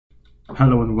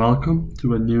Hello and welcome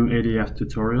to a new ADF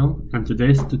tutorial, and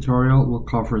today's tutorial will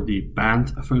cover the band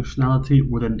functionality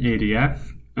within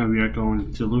ADF, and we are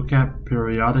going to look at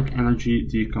Periodic Energy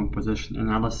Decomposition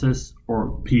Analysis,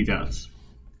 or PEDAs.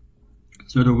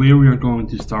 So the way we are going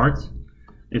to start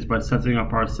is by setting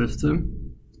up our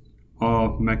system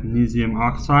of magnesium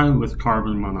oxide with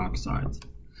carbon monoxide.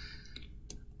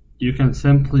 You can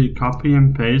simply copy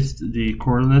and paste the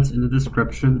coordinates in the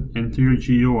description into your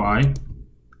GUI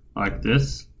like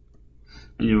this,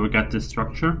 and you will get this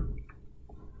structure.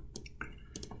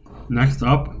 Next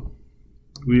up,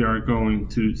 we are going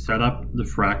to set up the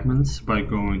fragments by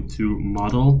going to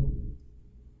Model,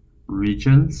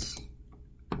 Regions,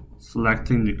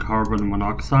 selecting the carbon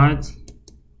monoxide,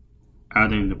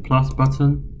 adding the plus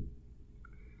button,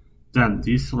 then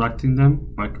deselecting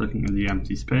them by clicking in the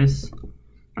empty space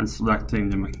and selecting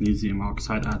the magnesium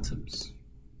oxide atoms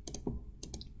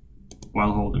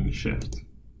while holding Shift.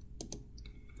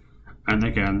 And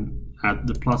again, add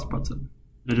the plus button.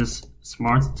 It is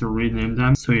smart to rename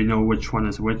them so you know which one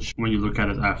is which when you look at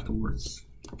it afterwards.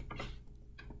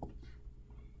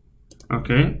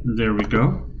 Okay, there we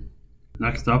go.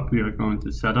 Next up, we are going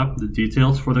to set up the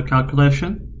details for the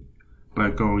calculation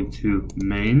by going to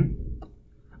Main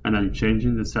and then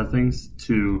changing the settings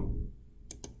to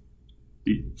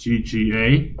the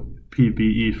GGA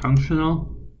PBE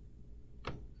functional,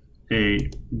 a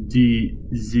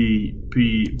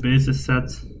DZP basis set,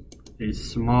 a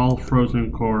small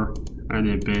frozen core, and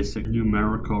a basic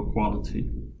numerical quality.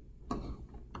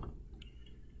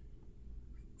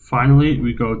 Finally,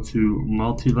 we go to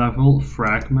multi-level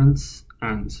fragments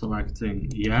and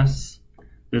selecting yes.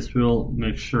 This will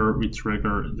make sure we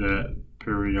trigger the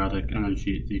periodic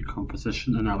energy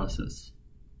decomposition analysis.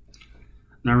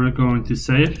 Now we're going to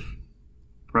save,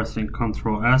 pressing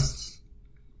Ctrl S,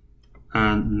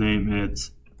 and name it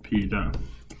PEDA.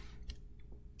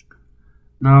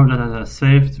 Now that it has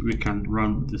saved, we can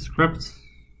run the script,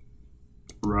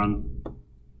 run,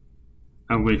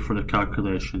 and wait for the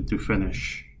calculation to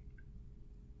finish.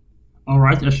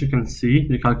 Alright, as you can see,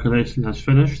 the calculation has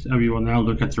finished, and we will now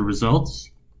look at the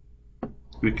results.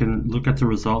 We can look at the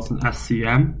results in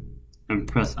SCM and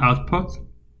press Output.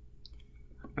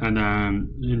 And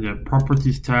then in the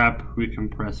Properties tab, we can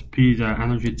press PEDA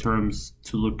Energy Terms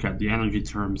to look at the energy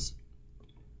terms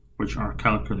which are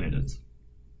calculated.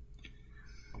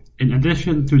 In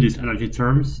addition to these energy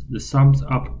terms, the summed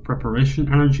up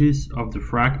preparation energies of the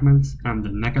fragments and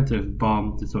the negative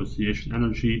bond dissociation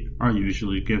energy are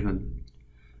usually given.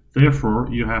 Therefore,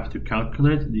 you have to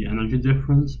calculate the energy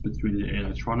difference between the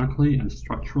electronically and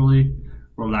structurally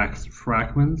relaxed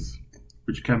fragments,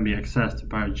 which can be accessed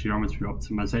by geometry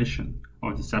optimization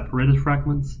of the separated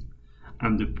fragments,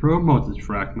 and the promoted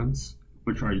fragments,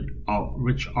 which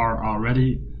are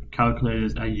already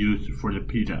calculated and used for the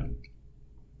PEDA.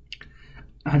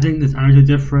 Adding this energy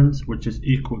difference, which is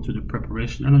equal to the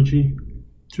preparation energy,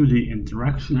 to the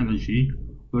interaction energy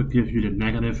will give you the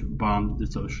negative bond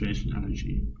dissociation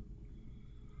energy.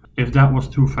 If that was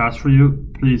too fast for you,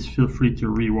 please feel free to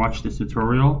re-watch this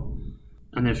tutorial.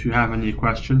 And if you have any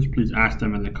questions, please ask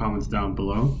them in the comments down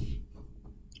below.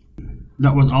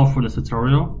 That was all for this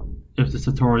tutorial. If this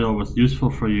tutorial was useful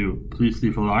for you, please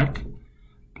leave a like.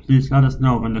 Please let us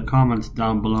know in the comments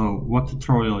down below what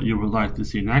tutorial you would like to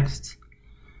see next.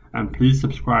 And please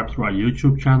subscribe to our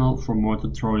YouTube channel for more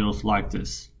tutorials like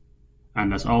this.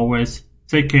 And as always,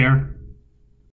 take care.